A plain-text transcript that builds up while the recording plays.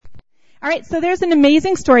All right, so there's an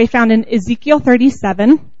amazing story found in Ezekiel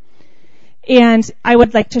 37, and I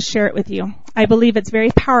would like to share it with you. I believe it's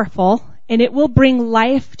very powerful, and it will bring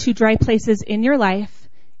life to dry places in your life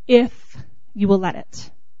if you will let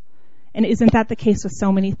it. And isn't that the case with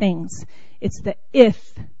so many things? It's the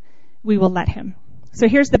if we will let him. So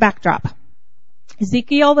here's the backdrop.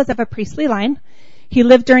 Ezekiel was of a priestly line. He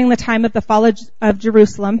lived during the time of the fall of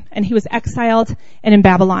Jerusalem, and he was exiled and in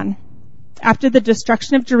Babylon. After the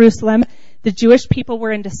destruction of Jerusalem, the Jewish people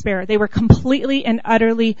were in despair. They were completely and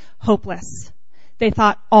utterly hopeless. They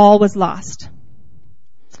thought all was lost.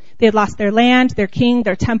 They had lost their land, their king,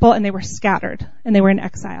 their temple, and they were scattered, and they were in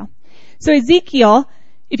exile. So Ezekiel,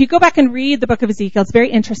 if you go back and read the book of Ezekiel, it's very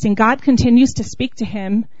interesting. God continues to speak to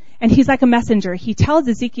him, and he's like a messenger. He tells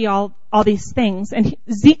Ezekiel all these things, and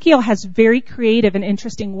Ezekiel has very creative and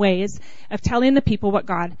interesting ways of telling the people what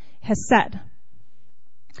God has said.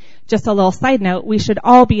 Just a little side note, we should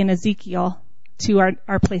all be in Ezekiel to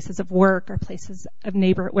our places of work, our places of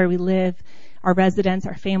neighborhood where we live, our residents,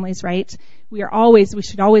 our families, right? We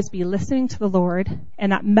should always be listening to the Lord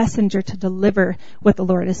and that messenger to deliver what the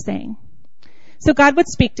Lord is saying. So God would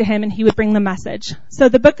speak to him and he would bring the message. So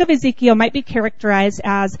the book of Ezekiel might be characterized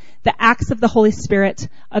as the acts of the Holy Spirit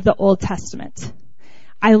of the Old Testament.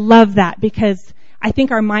 I love that because I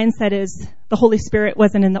think our mindset is the Holy Spirit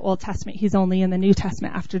wasn't in the Old Testament. He's only in the New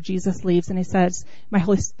Testament after Jesus leaves and he says,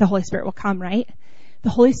 the Holy Spirit will come, right?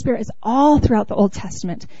 The Holy Spirit is all throughout the Old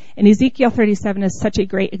Testament. And Ezekiel 37 is such a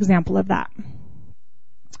great example of that.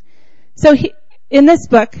 So in this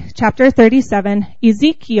book, chapter 37,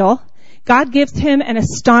 Ezekiel, God gives him an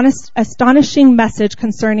astonishing message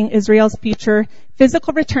concerning Israel's future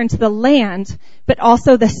physical return to the land, but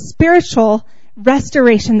also the spiritual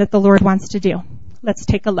restoration that the Lord wants to do. Let's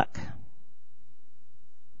take a look.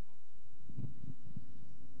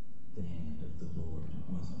 The hand of the Lord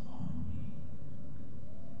was upon me.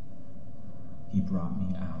 He brought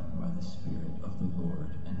me out by the Spirit of the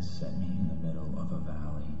Lord and set me in the middle of a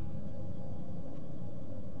valley.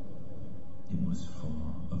 It was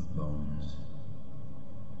full of bones.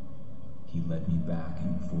 He led me back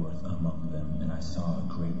and forth among them, and I saw a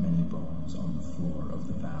great many bones on the floor of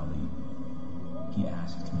the valley. He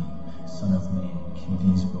asked me, Son of man, can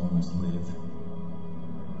these bones live?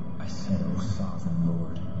 I said, O sovereign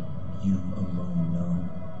Lord, you alone know.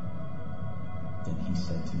 Then he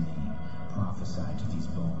said to me, Prophesy to these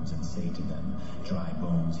bones and say to them, Dry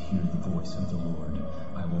bones, hear the voice of the Lord.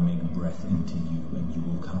 I will make breath into you, and you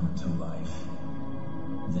will come to life.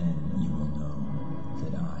 Then you will know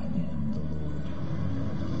that I am the Lord.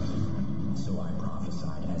 So I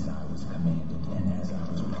prophesied as I was commanded, and as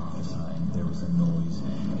I was prophesying, there was a noise,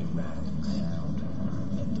 a rattling sound,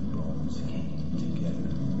 and the bones came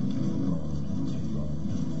together, bone to bone.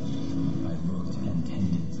 I looked, and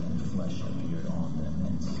tendons and flesh appeared on them,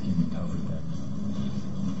 and skin covered them.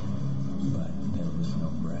 But there was no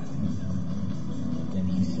breath in them. Then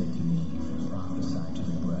he said to me, Prophesy to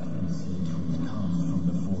the breath, and say to it, Come from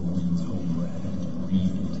the four winds, O breath, and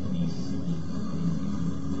breathe into these sleep.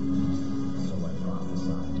 So I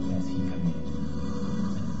prophesied as he commanded,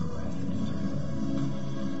 and breath entered them.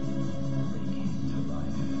 They came to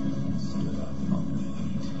life and stood up on their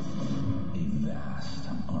feet, a vast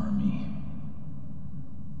army.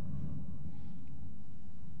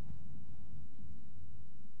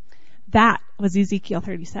 That was Ezekiel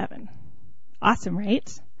 37. Awesome,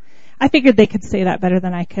 right? I figured they could say that better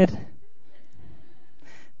than I could.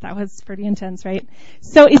 That was pretty intense, right?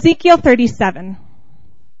 So Ezekiel 37.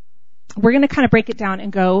 We're going to kind of break it down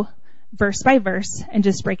and go verse by verse and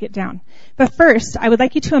just break it down. But first, I would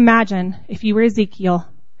like you to imagine if you were Ezekiel,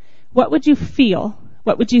 what would you feel?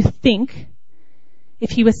 What would you think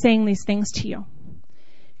if he was saying these things to you?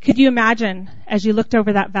 Could you imagine as you looked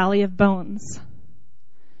over that valley of bones?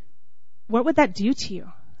 What would that do to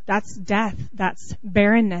you? That's death. That's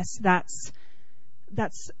barrenness.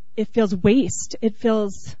 It feels waste. It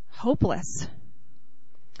feels hopeless.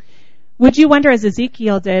 Would you wonder, as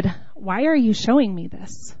Ezekiel did, why are you showing me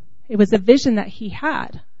this? It was a vision that he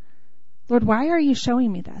had. Lord, why are you showing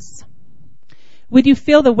me this? Would you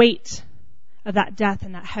feel the weight of that death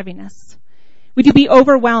and that heaviness? Would you be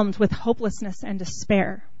overwhelmed with hopelessness and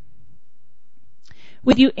despair?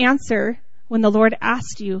 Would you answer when the Lord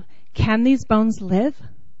asked you, can these bones live?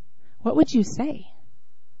 What would you say?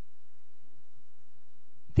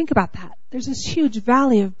 Think about that. There's this huge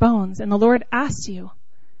valley of bones, and the Lord asks you,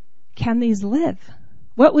 can these live?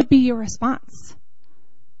 What would be your response?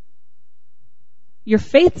 Your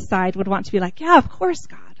faith side would want to be like, yeah, of course,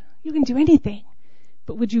 God. You can do anything.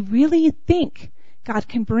 But would you really think God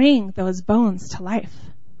can bring those bones to life?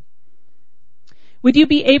 Would you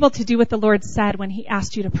be able to do what the Lord said when he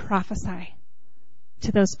asked you to prophesy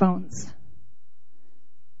to those bones?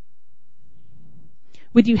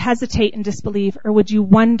 Would you hesitate and disbelieve, or would you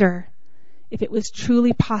wonder if it was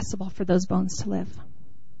truly possible for those bones to live?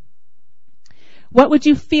 What would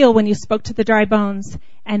you feel when you spoke to the dry bones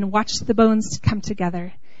and watched the bones come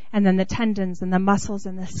together, and then the tendons and the muscles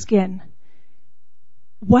and the skin?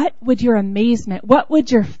 What would your amazement, what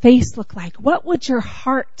would your face look like? What would your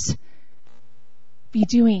heart be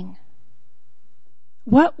doing?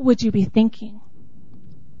 What would you be thinking?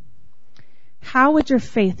 How would your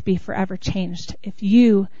faith be forever changed if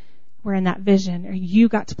you were in that vision, or you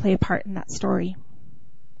got to play a part in that story?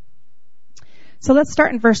 So let's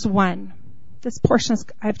start in verse 1. This portion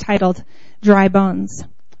I've titled Dry Bones.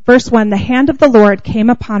 Verse 1, the hand of the Lord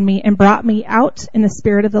came upon me and brought me out in the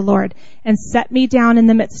spirit of the Lord and set me down in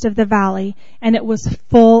the midst of the valley, and it was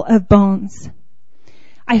full of bones.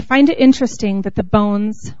 I find it interesting that the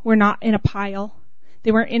bones were not in a pile.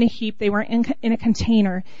 They weren't in a heap. They weren't in a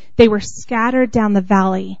container. They were scattered down the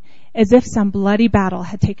valley as if some bloody battle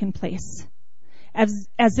had taken place. As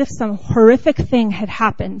if some horrific thing had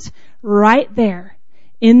happened right there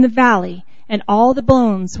in the valley, and all the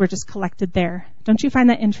bones were just collected there. Don't you find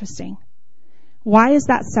that interesting? Why is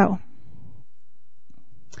that so?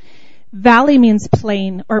 Valley means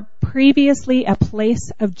plain, or previously a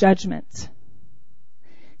place of judgment.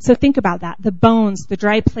 So think about that. The bones, the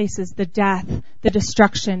dry places, the death, the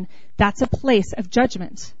destruction, that's a place of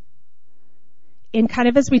judgment. And kind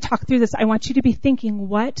of as we talk through this, I want you to be thinking,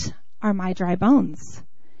 what are my dry bones?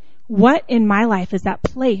 What in my life is that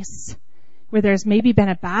place where there's maybe been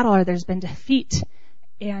a battle or there's been defeat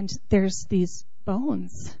and there's these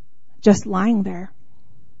bones just lying there?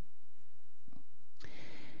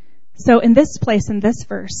 So in this place, in this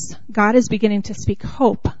verse, God is beginning to speak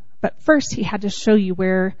hope. But first, he had to show you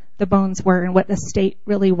where the bones were and what the state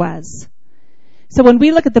really was. So when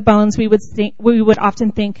we look at the bones, we would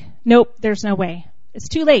often think, nope, there's no way. It's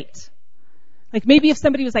too late. Like maybe if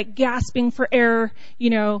somebody was like gasping for air,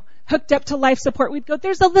 hooked up to life support, we'd go,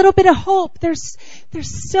 there's a little bit of hope. There's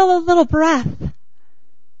still a little breath.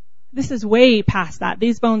 This is way past that.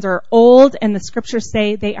 These bones are old, and the scriptures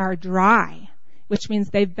say they are dry, which means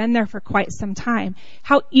they've been there for quite some time.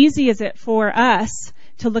 How easy is it for us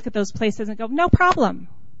to look at those places and go, no problem?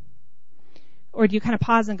 Or do you kind of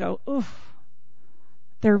pause and go, oof,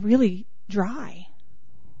 they're really dry?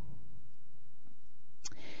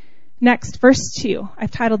 Next, verse 2.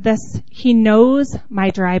 I've titled this, He knows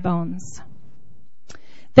my dry bones.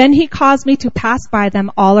 Then he caused me to pass by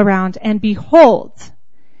them all around, and behold,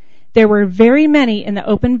 there were very many in the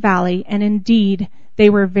open valley, and indeed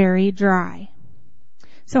they were very dry.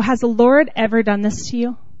 So has the Lord ever done this to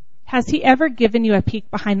you? Has he ever given you a peek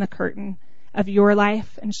behind the curtain of your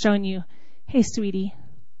life and shown you, hey, sweetie,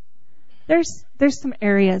 there's some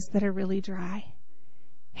areas that are really dry.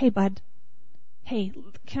 Hey, bud, hey,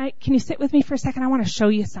 can you sit with me for a second? I want to show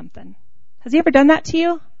you something. Has he ever done that to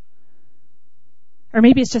you? Or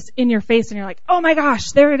maybe it's just in your face and you're like, oh my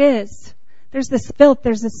gosh, there it is. There's this filth,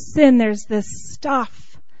 there's this sin, there's this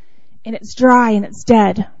stuff, and it's dry and it's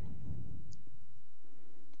dead.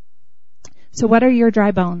 So what are your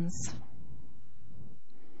dry bones?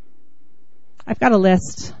 I've got a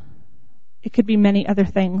list. It could be many other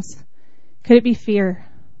things. Could it be fear?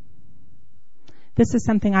 This is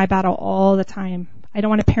something I battle all the time. I don't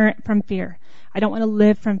want to parent from fear. I don't want to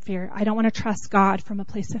live from fear. I don't want to trust God from a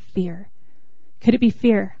place of fear. Could it be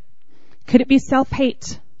fear? Could it be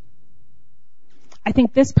self-hate? I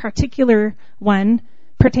think this particular one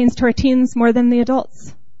pertains to our teens more than the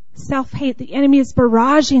adults. Self-hate. The enemy is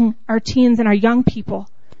barraging our teens and our young people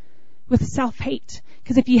with self-hate.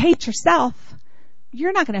 Because if you hate yourself,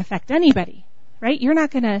 you're not going to affect anybody, right? You're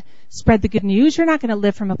not going to spread the good news. You're not going to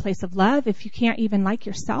live from a place of love if you can't even like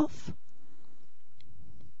yourself.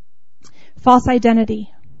 False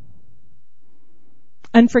identity.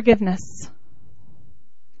 Unforgiveness.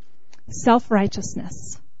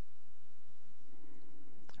 Self-righteousness.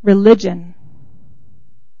 Religion.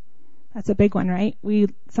 That's a big one, right?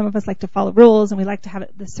 Some of us like to follow rules and we like to have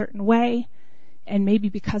it this certain way. And maybe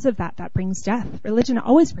because of that brings death. Religion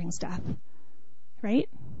always brings death, right?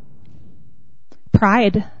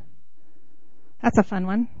 Pride. That's a fun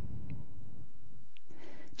one.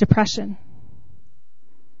 Depression.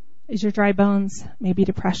 Is your dry bones maybe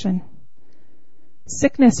depression?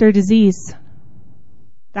 Sickness or disease.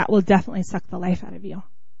 That will definitely suck the life out of you.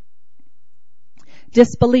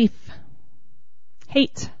 Disbelief.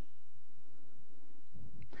 Hate.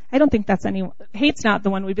 I don't think hate's not the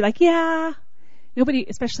one we'd be like, yeah. Nobody,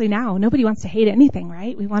 especially now, nobody wants to hate anything,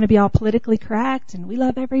 right? We want to be all politically correct and we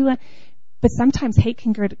love everyone. But sometimes hate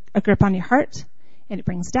can get a grip on your heart, and it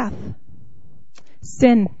brings death.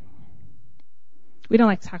 Sin. We don't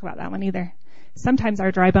like to talk about that one either. Sometimes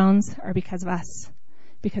our dry bones are because of us,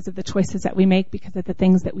 because of the choices that we make, because of the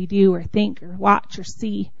things that we do or think or watch or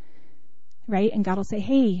see, right? And God will say,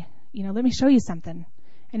 hey, let me show you something.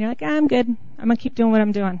 And you're like, I'm good. I'm going to keep doing what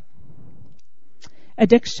I'm doing.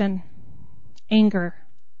 Addiction, anger,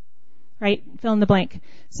 right? Fill in the blank.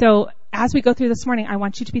 So as we go through this morning, I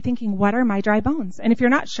want you to be thinking, what are my dry bones? And if you're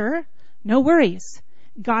not sure, no worries.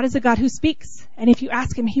 God is a God who speaks. And if you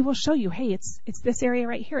ask him, he will show you, hey, it's this area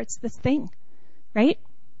right here. It's this thing, right?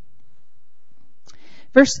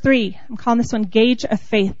 Verse 3, I'm calling this one Gauge of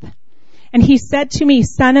Faith. And he said to me,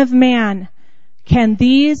 Son of man, can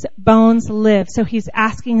these bones live? So he's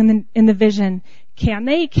asking in the vision, can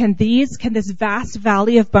this vast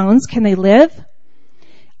valley of bones, can they live?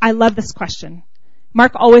 I love this question.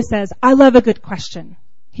 Mark always says, I love a good question.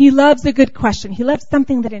 He loves a good question. He loves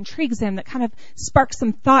something that intrigues him, that kind of sparks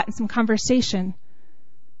some thought and some conversation.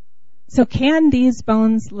 So can these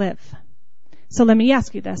bones live? So let me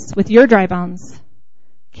ask you this. With your dry bones,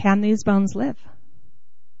 can these bones live?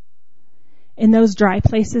 In those dry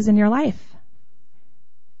places in your life,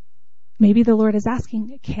 maybe the Lord is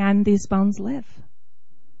asking, can these bones live?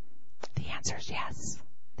 The answer is yes,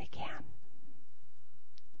 they can.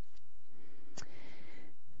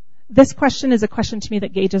 This question is a question to me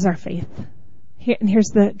that gauges our faith. And here's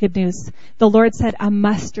the good news. The Lord said a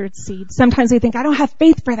mustard seed. Sometimes we think, I don't have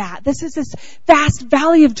faith for that. This is this vast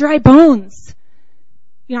valley of dry bones.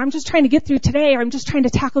 I'm just trying to get through today, or I'm just trying to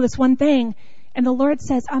tackle this one thing. And the Lord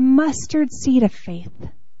says a mustard seed of faith,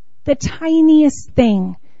 the tiniest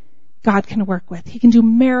thing God can work with. He can do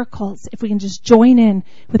miracles if we can just join in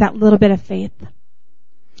with that little bit of faith.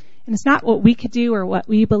 And it's not what we could do or what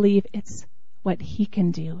we believe, it's what he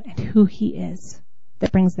can do and who he is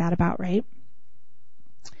that brings that about, right?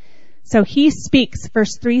 So he speaks,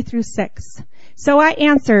 verse 3 through 6. So I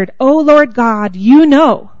answered, O Lord God, you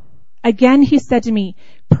know. Again he said to me,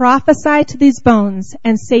 prophesy to these bones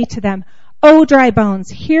and say to them, O dry bones,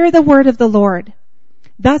 hear the word of the Lord.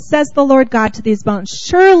 Thus says the Lord God to these bones,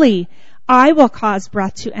 surely I will cause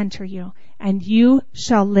breath to enter you, and you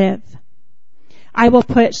shall live. I will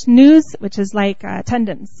put news, which is like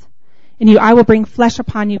tendons, in you. I will bring flesh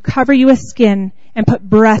upon you, cover you with skin, and put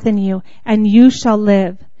breath in you, and you shall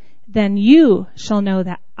live. Then you shall know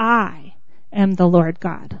that I am the Lord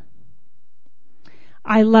God.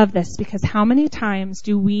 I love this because how many times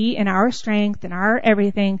do we, in our strength and our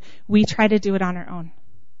everything, we try to do it on our own?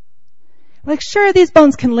 Like, sure, these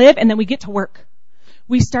bones can live, and then we get to work.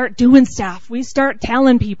 We start doing stuff. We start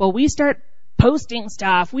telling people. We start posting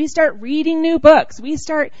stuff. We start reading new books. We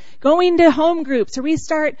start going to home groups, or we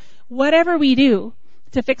start whatever we do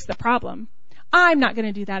to fix the problem. I'm not going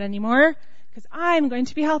to do that anymore because I'm going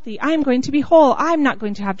to be healthy. I'm going to be whole. I'm not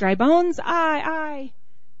going to have dry bones.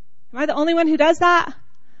 Am I the only one who does that?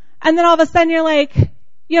 And then all of a sudden you're like,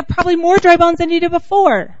 you have probably more dry bones than you did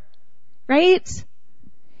before, right?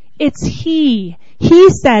 It's he. He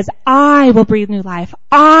says, I will breathe new life.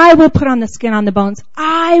 I will put on the skin on the bones.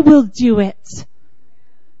 I will do it.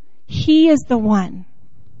 He is the one.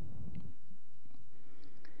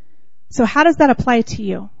 So how does that apply to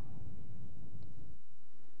you?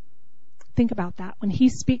 Think about that. When he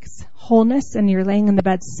speaks wholeness and you're laying in the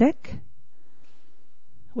bed sick,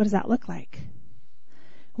 what does that look like?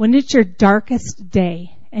 When it's your darkest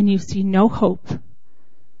day and you see no hope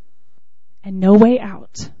and no way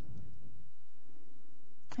out,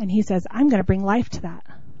 and he says, I'm going to bring life to that.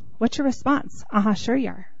 What's your response? Sure you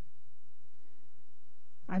are.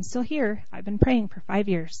 I'm still here. I've been praying for 5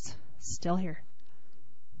 years. Still here.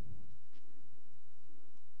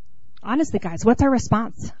 Honestly, guys, what's our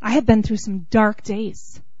response? I have been through some dark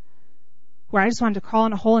days where I just wanted to crawl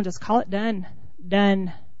in a hole and just call it done.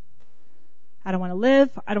 Done. I don't want to live.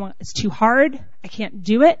 It's too hard. I can't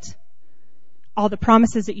do it. All the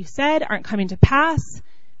promises that you said aren't coming to pass.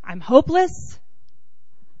 I'm hopeless.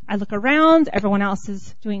 I look around. Everyone else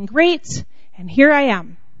is doing great. And here I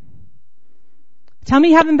am. Tell me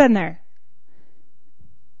you haven't been there.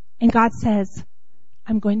 And God says,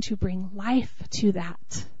 I'm going to bring life to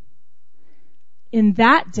that. In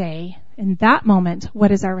that day, in that moment,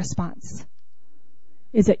 what is our response?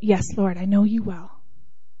 Is it, yes, Lord, I know you will?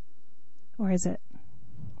 Or is it,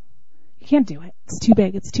 you can't do it. It's too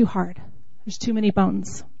big. It's too hard. There's too many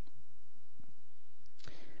bones.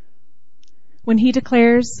 When he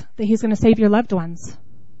declares that he's going to save your loved ones,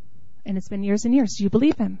 and it's been years and years, do you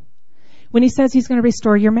believe him? When he says he's going to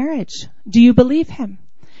restore your marriage, do you believe him?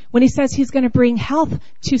 When he says he's going to bring health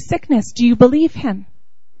to sickness, do you believe him?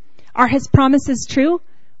 Are his promises true?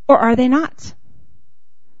 or are they not?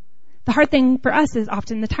 The hard thing for us is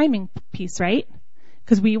often the timing piece, right?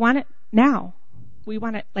 Because we want it now. We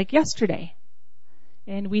want it like yesterday.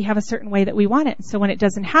 And we have a certain way that we want it. So when it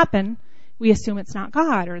doesn't happen, we assume it's not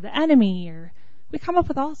God or the enemy, or we come up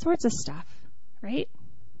with all sorts of stuff, right?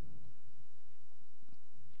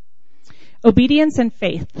 Obedience and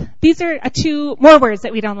faith. These are two more words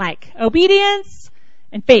that we don't like. Obedience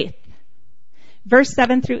and faith. Verse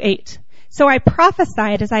 7 through 8. So I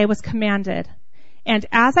prophesied as I was commanded. And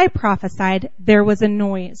as I prophesied, there was a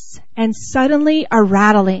noise, and suddenly a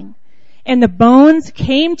rattling. And the bones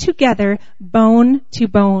came together, bone to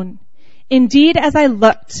bone. Indeed, as I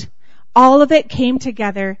looked, all of it came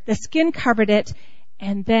together. The skin covered it,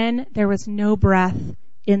 and then there was no breath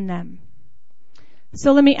in them.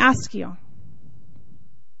 So let me ask you,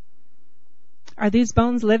 are these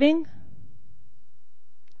bones living?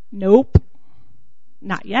 Nope.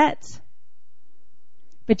 Not yet.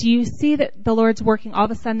 But do you see that the Lord's working? All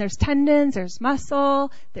of a sudden there's tendons, there's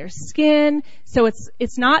muscle, there's skin. So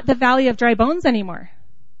it's not the valley of dry bones anymore,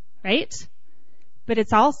 right? But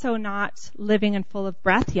it's also not living and full of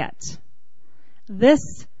breath yet.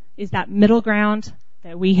 This is that middle ground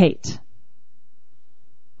that we hate.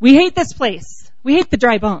 We hate this place. We hate the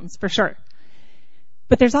dry bones for sure.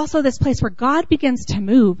 But there's also this place where God begins to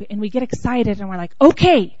move and we get excited and we're like,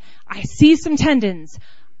 okay, I see some tendons.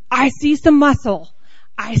 I see some muscle.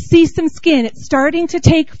 I see some skin. It's starting to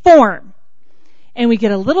take form. And we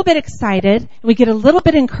get a little bit excited and we get a little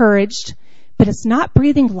bit encouraged, but it's not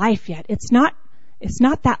breathing life yet. It's not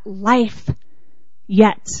that life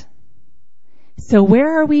yet. So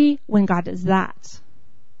where are we when God does that?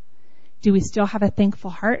 Do we still have a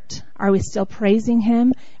thankful heart? Are we still praising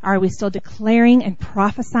Him? Are we still declaring and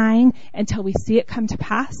prophesying until we see it come to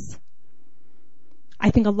pass?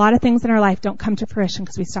 I think a lot of things in our life don't come to fruition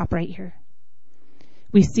because we stop right here.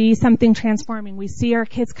 We see something transforming. We see our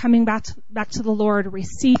kids coming back to the Lord, or we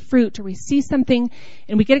see fruit, or we see something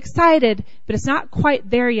and we get excited, but it's not quite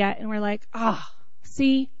there yet. And we're like,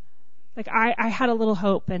 see, like I had a little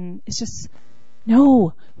hope, and it's just,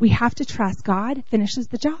 no, we have to trust God finishes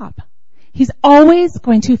the job. He's always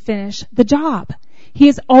going to finish the job. He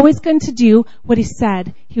is always going to do what He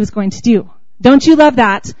said He was going to do. Don't you love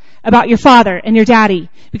that about your father and your daddy?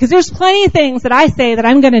 Because there's plenty of things that I say that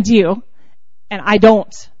I'm going to do, and I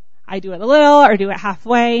don't. I do it a little or do it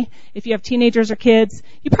halfway. If you have teenagers or kids,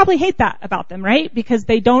 you probably hate that about them, right? Because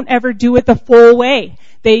they don't ever do it the full way.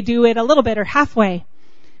 They do it a little bit or halfway.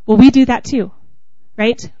 Well, we do that too,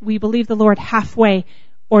 right? We believe the Lord halfway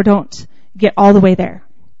or don't get all the way there.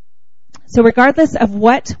 So regardless of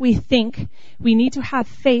what we think, we need to have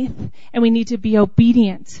faith and we need to be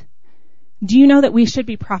obedient. Do you know that we should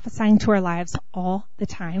be prophesying to our lives all the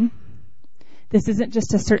time? This isn't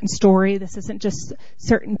just a certain story. This isn't just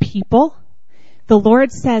certain people. The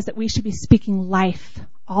Lord says that we should be speaking life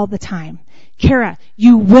all the time. Kara,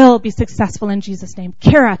 you will be successful in Jesus' name.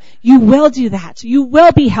 Kara, you will do that. You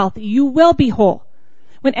will be healthy. You will be whole.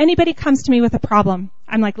 When anybody comes to me with a problem,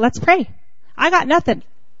 I'm like, let's pray. I got nothing.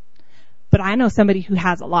 But I know somebody who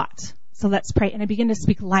has a lot. So let's pray. And I begin to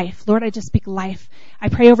speak life. Lord, I just speak life. I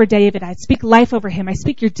pray over David. I speak life over him. I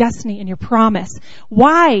speak your destiny and your promise.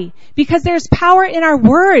 Why? Because there's power in our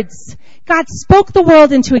words. God spoke the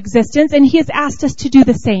world into existence, and He has asked us to do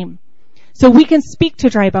the same. So we can speak to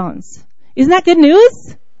dry bones. Isn't that good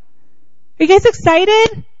news? Are you guys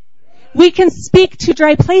excited? We can speak to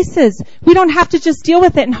dry places. We don't have to just deal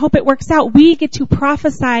with it and hope it works out. We get to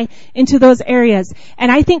prophesy into those areas.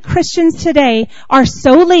 And I think Christians today are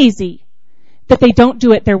so lazy that they don't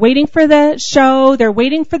do it. They're waiting for the show. They're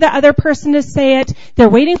waiting for the other person to say it. They're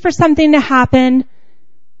waiting for something to happen.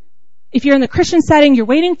 If you're in the Christian setting, you're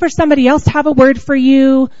waiting for somebody else to have a word for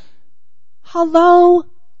you. Hello?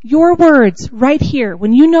 Your words right here.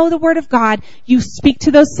 When you know the Word of God, you speak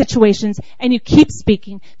to those situations and you keep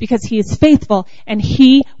speaking because He is faithful and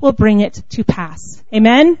He will bring it to pass.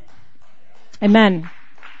 Amen? Amen.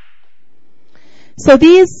 So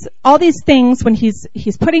all these things, when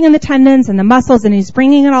he's putting in the tendons and the muscles and He's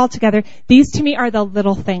bringing it all together, these to me are the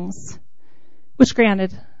little things. Which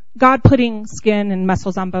granted, God putting skin and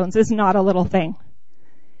muscles on bones is not a little thing.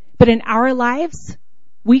 But in our lives,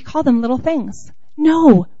 we call them little things.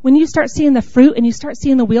 No, when you start seeing the fruit and you start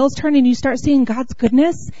seeing the wheels turn and you start seeing God's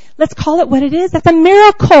goodness, let's call it what it is. That's a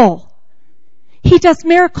miracle. He does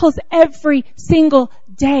miracles every single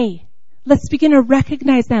day. Let's begin to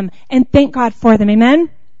recognize them and thank God for them.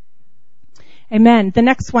 Amen? Amen. The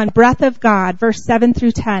next one, breath of God, verse 7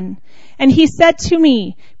 through 10. And He said to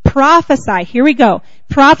me, prophesy. Here we go.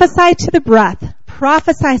 Prophesy to the breath.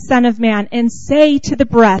 Prophesy, Son of Man, and say to the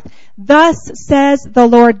breath, Thus says the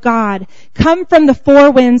Lord God, come from the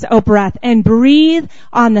four winds, O breath, and breathe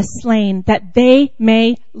on the slain, that they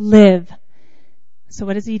may live. So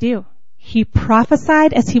what does he do? He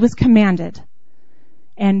prophesied as he was commanded,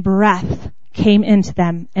 and breath came into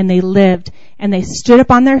them, and they lived, and they stood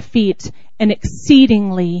up on their feet, an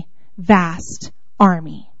exceedingly vast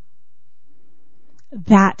army.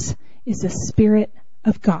 That is the Spirit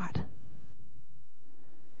of God.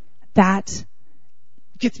 That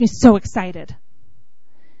gets me so excited.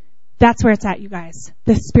 That's where it's at, you guys.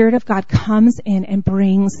 The Spirit of God comes in and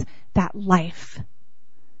brings that life.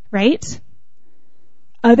 Right?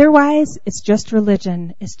 Otherwise, it's just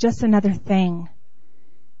religion. It's just another thing.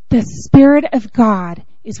 The Spirit of God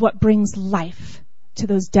is what brings life to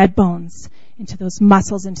those dead bones, into those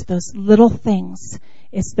muscles, into those little things.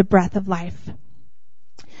 It's the breath of life.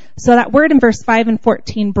 So that word in verse 5 and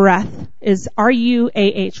 14, breath, is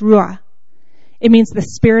R-U-A-H, ruah. It means the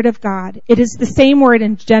Spirit of God. It is the same word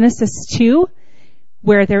in Genesis 2,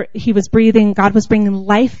 where God was bringing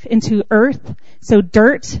life into earth. So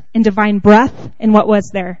dirt and divine breath. And what was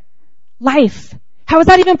there? Life. How is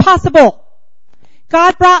that even possible?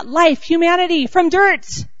 God brought life, humanity, from dirt.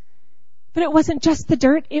 But it wasn't just the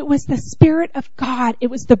dirt. It was the Spirit of God. It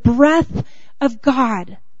was the breath of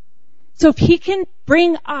God. So if he can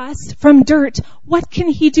bring us from dirt, what can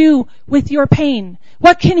he do with your pain?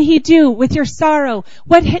 What can he do with your sorrow?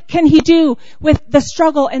 What can he do with the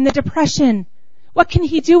struggle and the depression? What can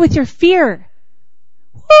he do with your fear?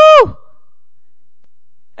 Woo!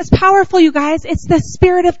 It's powerful, you guys. It's the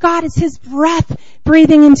Spirit of God. It's his breath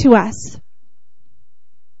breathing into us.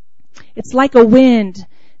 It's like a wind.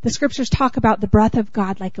 The scriptures talk about the breath of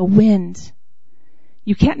God like a wind.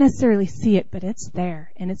 You can't necessarily see it, but it's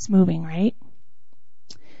there and it's moving, right?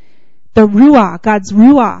 The ruah, God's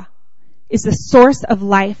ruah, is the source of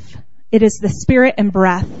life. It is the spirit and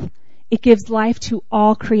breath. It gives life to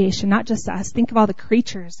all creation, not just us. Think of all the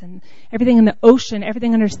creatures and everything in the ocean,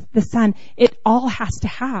 everything under the sun. It all has to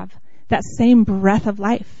have that same breath of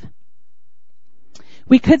life.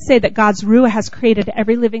 We could say that God's ruah has created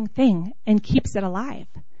every living thing and keeps it alive.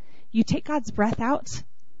 You take God's breath out,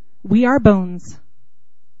 we are bones.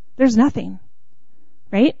 There's nothing,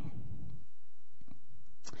 right?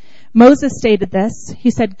 Moses stated this.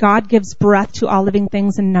 He said, God gives breath to all living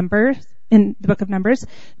things in the book of Numbers.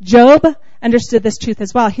 Job understood this truth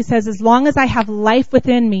as well. He says, as long as I have life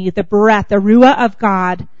within me, the breath, the ruah of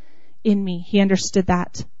God in me. He understood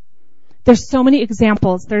that. There's so many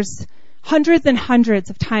examples. There's hundreds and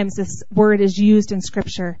hundreds of times this word is used in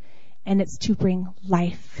scripture, and it's to bring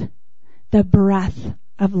life. The breath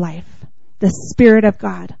of life. The Spirit of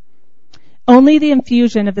God. Only the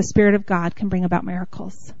infusion of the Spirit of God can bring about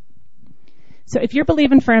miracles. So if you're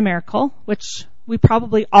believing for a miracle, which we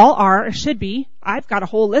probably all are or should be, I've got a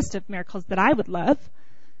whole list of miracles that I would love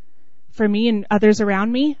for me and others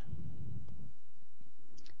around me.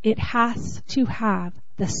 It has to have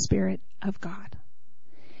the Spirit of God.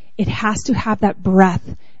 It has to have that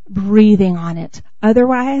breath breathing on it.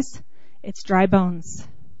 Otherwise, it's dry bones,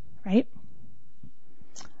 right?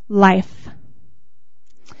 Life.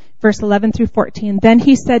 Verse 11 through 14. Then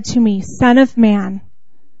he said to me, Son of man,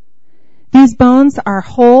 these bones are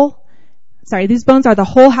the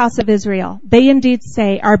whole house of Israel. They indeed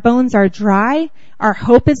say, our bones are dry, our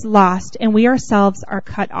hope is lost, and we ourselves are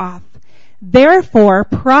cut off. Therefore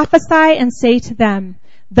prophesy and say to them,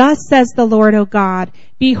 thus says the Lord, O God,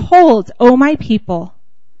 behold, O my people.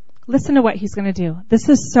 Listen to what he's going to do. This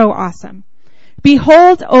is so awesome.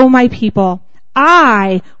 Behold, O my people,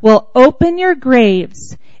 I will open your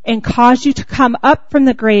graves and cause you to come up from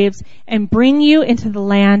the graves and bring you into the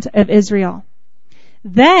land of Israel.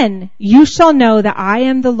 Then you shall know that I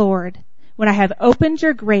am the Lord when I have opened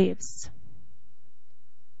your graves,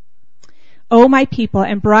 O my people,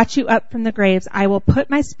 and brought you up from the graves. I will put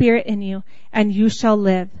my spirit in you, and you shall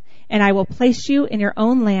live, and I will place you in your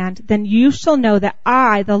own land. Then you shall know that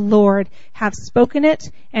I, the Lord, have spoken it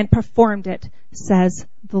and performed it, says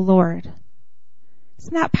the Lord.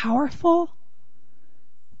 Isn't that powerful?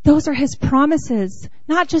 Those are his promises,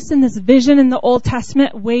 not just in this vision in the Old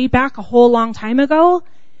Testament way back a whole long time ago,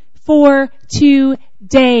 for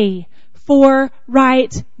today, for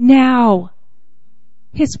right now.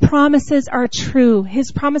 His promises are true.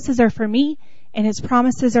 His promises are for me, and his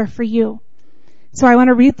promises are for you. So I want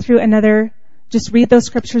to read through just read those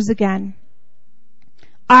scriptures again.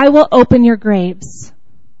 I will open your graves.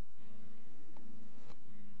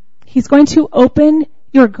 He's going to open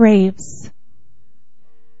your graves.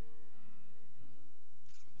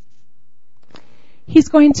 He's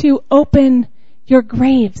going to open your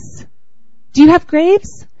graves. Do you have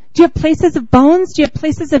graves? Do you have places of bones? Do you have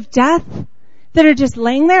places of death that are just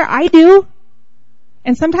laying there? I do.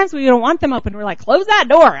 And sometimes we don't want them open. We're like, close that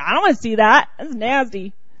door. I don't want to see that. That's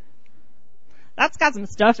nasty. That's got some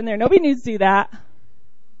stuff in there. Nobody needs to see that.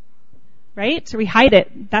 Right? So we hide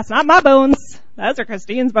it. That's not my bones. Those are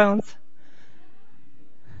Christine's bones.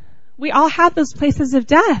 We all have those places of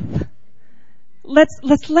death.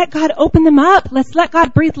 Let's let God open them up. Let's let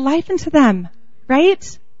God breathe life into them.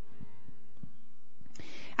 Right?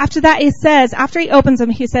 After that, after he opens them,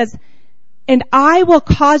 he says, and I will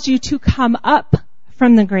cause you to come up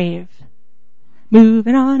from the grave.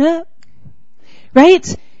 Moving on up.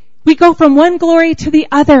 Right? We go from one glory to the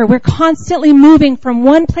other. We're constantly moving from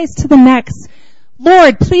one place to the next.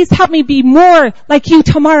 Lord, please help me be more like you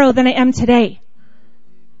tomorrow than I am today.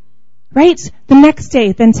 Right? The next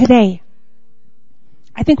day than today.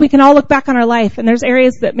 I think we can all look back on our life, and there's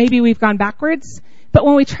areas that maybe we've gone backwards, but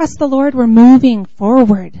when we trust the Lord, we're moving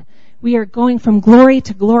forward. We are going from glory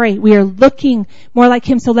to glory. We are looking more like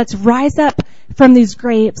him. So let's rise up from these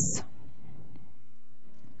graves.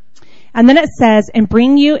 And then it says, and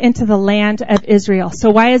bring you into the land of Israel. So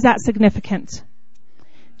why is that significant?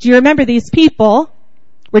 Do you remember these people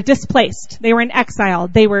were displaced? They were in exile.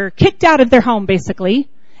 They were kicked out of their home, basically,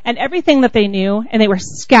 and everything that they knew, and they were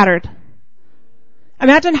scattered.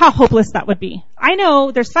 Imagine how hopeless that would be. I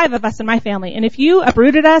know there's 5 of us in my family, and if you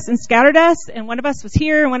uprooted us and scattered us, and one of us was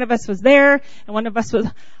here, and one of us was there, and one of us was,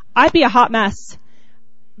 I'd be a hot mess.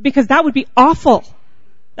 Because that would be awful.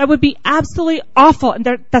 That would be absolutely awful.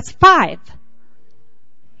 And that's 5.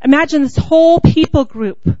 Imagine this whole people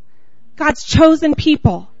group, God's chosen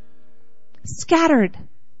people, scattered.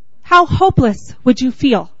 How hopeless would you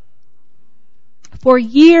feel? For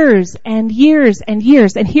years and years and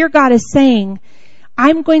years. And here God is saying,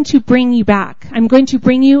 I'm going to bring you back. I'm going to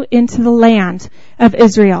bring you into the land of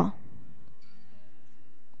Israel.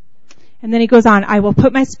 And then he goes on, I will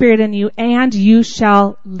put my spirit in you and you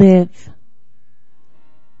shall live.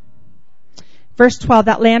 Verse 12,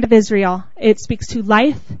 that land of Israel, it speaks to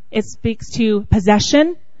life. It speaks to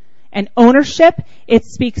possession and ownership. It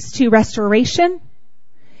speaks to restoration.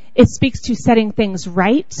 It speaks to setting things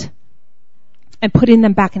right and putting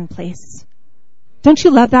them back in place. Don't you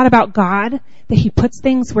love that about God? That he puts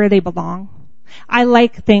things where they belong. I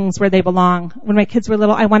like things where they belong. When my kids were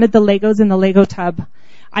little, I wanted the Legos in the Lego tub.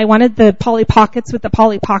 I wanted the Polly Pockets with the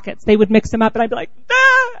Polly Pockets. They would mix them up and I'd be like,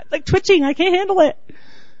 like twitching. I can't handle it.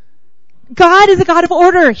 God is a God of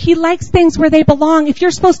order. He likes things where they belong. If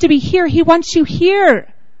you're supposed to be here, he wants you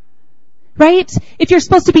here. Right? If you're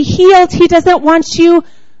supposed to be healed, he doesn't want you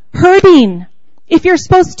hurting. If you're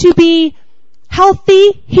supposed to be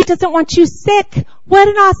healthy, he doesn't want you sick. What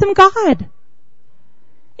an awesome God.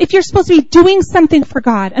 If you're supposed to be doing something for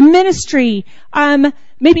God, a ministry,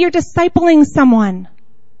 maybe you're discipling someone,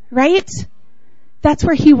 right? That's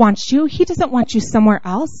where he wants you. He doesn't want you somewhere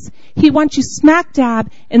else. He wants you smack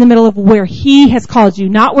dab in the middle of where he has called you,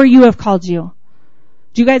 not where you have called you.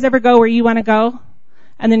 Do you guys ever go where you want to go?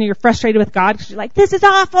 And then you're frustrated with God because you're like, this is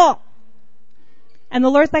awful. And the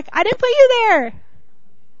Lord's like, I didn't put you there.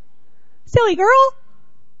 Silly girl.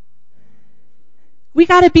 We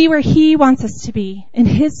got to be where he wants us to be in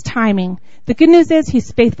his timing. The good news is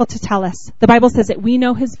he's faithful to tell us. The Bible says that we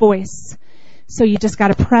know his voice. So you just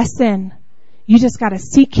got to press in. You just got to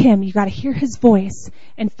seek him. You got to hear his voice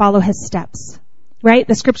and follow his steps. Right?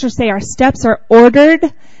 The scriptures say our steps are ordered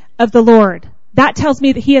of the Lord. That tells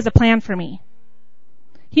me that he has a plan for me.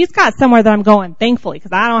 He's got somewhere that I'm going, thankfully,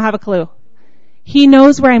 because I don't have a clue. He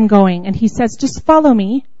knows where I'm going, and he says, just follow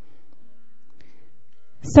me.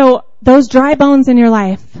 So those dry bones in your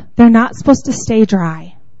life, they're not supposed to stay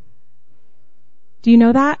dry. Do you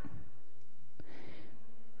know that?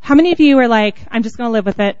 How many of you are like, I'm just going to live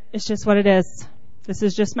with it. It's just what it is. This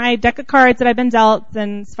is just my deck of cards that I've been dealt,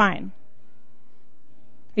 and it's fine.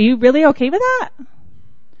 Are you really okay with that?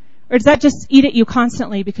 Or does that just eat at you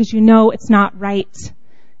constantly because you know it's not right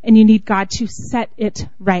and you need God to set it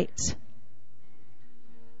right?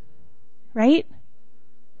 Right?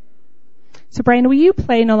 So Brian, will you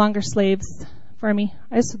play No Longer Slaves for me?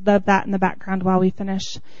 I just love that in the background while we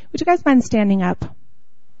finish. Would you guys mind standing up?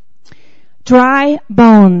 Dry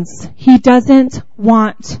bones. He doesn't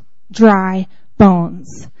want dry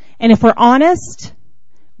bones. And if we're honest,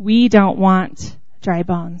 we don't want dry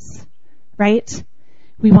bones. Right?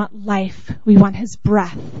 We want life. We want his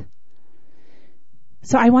breath.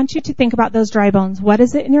 So I want you to think about those dry bones. What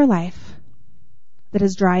is it in your life that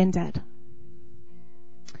is dry and dead?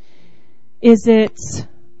 Is it,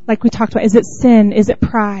 like we talked about, is it sin? Is it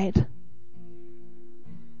pride?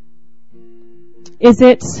 Is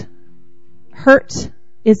it hurt?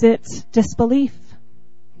 Is it disbelief?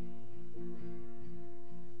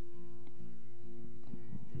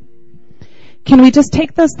 Can we just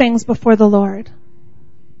take those things before the Lord?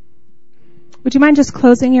 Would you mind just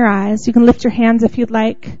closing your eyes? You can lift your hands if you'd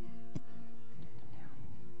like.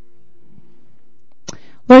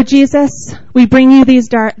 Lord Jesus, we bring you these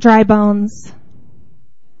dry bones.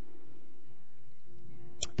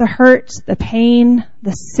 The hurt, the pain,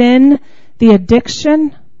 the sin, the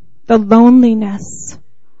addiction, the loneliness.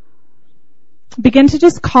 Begin to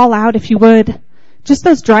just call out, if you would, just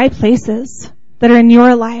those dry places that are in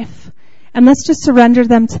your life. And let's just surrender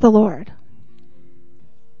them to the Lord.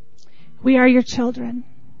 We are your children.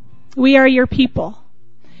 We are your people.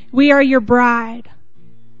 We are your bride.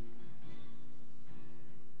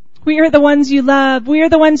 We are the ones you love. We are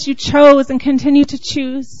the ones you chose and continue to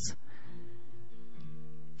choose.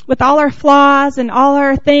 With all our flaws and all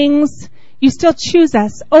our things, you still choose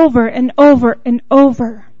us over and over and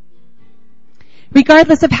over.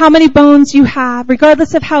 Regardless of how many bones you have,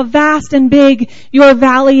 regardless of how vast and big your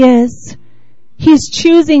valley is, He's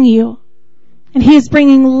choosing you, and He is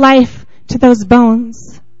bringing life to those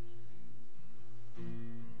bones.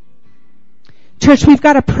 Church, we've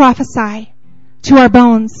got to prophesy to our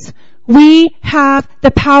bones. We have the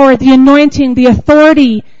power, the anointing, the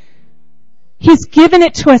authority. He's given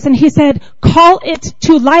it to us, and He said, call it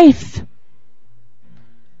to life.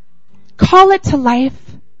 Call it to life.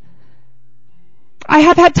 I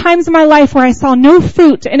have had times in my life where I saw no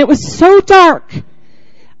fruit, and it was so dark.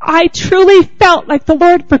 I truly felt like the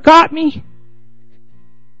Lord forgot me.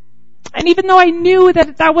 And even though I knew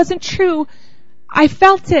that that wasn't true, I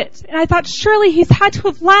felt it. And I thought, surely He's had to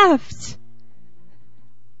have left.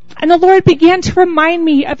 And the Lord began to remind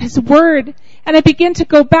me of His word. And I began to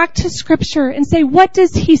go back to Scripture and say, what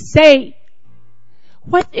does He say?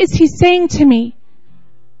 What is He saying to me?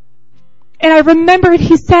 And I remembered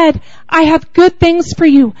He said, I have good things for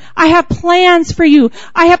you. I have plans for you.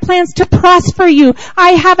 I have plans to prosper you. I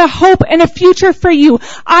have a hope and a future for you.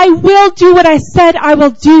 I will do what I said I will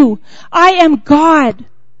do. I am God.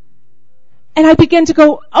 And I began to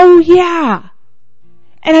go, oh yeah.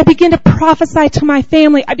 And I began to prophesy to my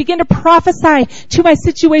family. I began to prophesy to my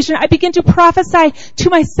situation. I began to prophesy to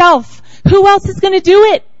myself. Who else is going to do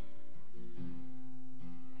it?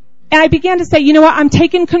 And I began to say, you know what? I'm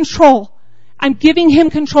taking control. I'm giving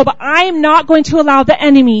Him control, but I am not going to allow the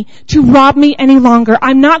enemy to rob me any longer.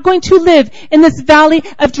 I'm not going to live in this valley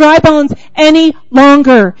of dry bones any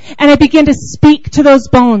longer. And I began to speak to those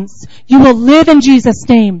bones. You will live in Jesus'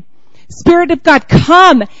 name. Spirit of God,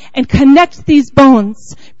 come and connect these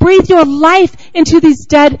bones. Breathe your life into these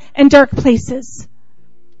dead and dark places.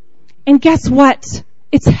 And guess what?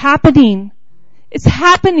 It's happening. It's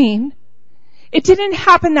happening. It didn't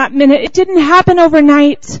happen that minute. It didn't happen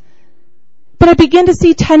overnight. But I began to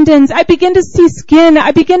see tendons. I began to see skin.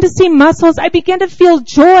 I began to see muscles. I began to feel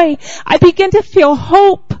joy. I began to feel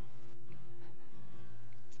hope.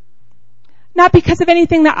 Not because of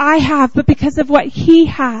anything that I have, but because of what He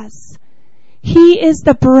has. He is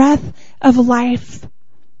the breath of life.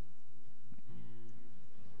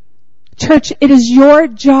 Church, it is your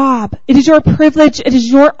job. It is your privilege. It is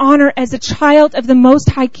your honor as a child of the Most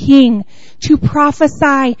High King to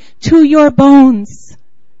prophesy to your bones.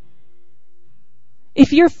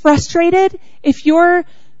 If you're frustrated, if you're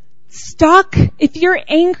stuck, if you're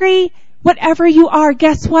angry, whatever you are,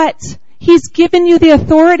 guess what? He's given you the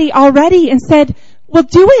authority already and said, well,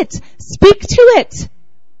 do it. Speak to it.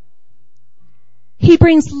 He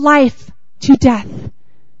brings life to death.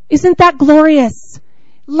 Isn't that glorious?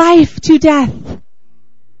 Life to death.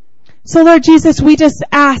 So Lord Jesus, we just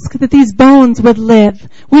ask that these bones would live.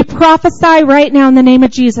 We prophesy right now in the name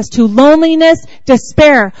of Jesus to loneliness,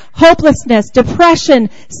 despair, hopelessness, depression,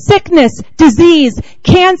 sickness, disease,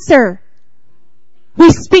 cancer.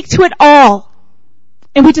 We speak to it all.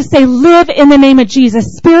 And we just say, live in the name of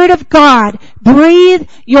Jesus. Spirit of God, breathe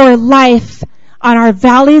your life on our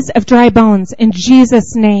valleys of dry bones in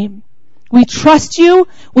Jesus' name. We trust you.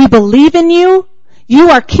 We believe in you. You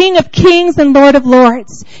are King of kings and Lord of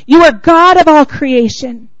lords. You are God of all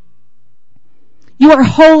creation. You are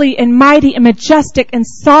holy and mighty and majestic and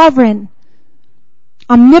sovereign,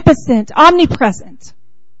 omnipotent, omnipresent.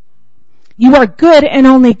 You are good and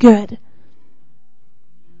only good.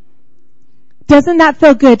 Doesn't that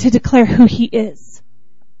feel good to declare who He is?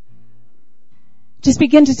 Just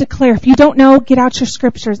begin to declare. If you don't know, get out your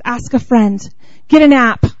scriptures. Ask a friend. Get an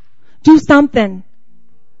app. Do something.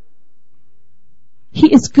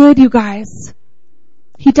 He is good, you guys.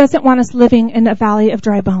 He doesn't want us living in a valley of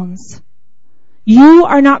dry bones. You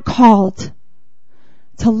are not called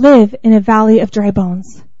to live in a valley of dry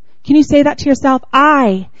bones. Can you say that to yourself?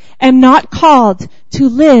 I am not called to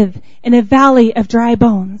live in a valley of dry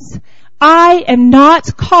bones. I am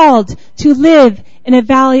not called to live in a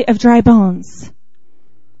valley of dry bones.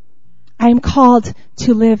 I am called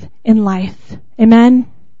to live in life.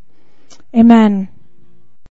 Amen. Amen.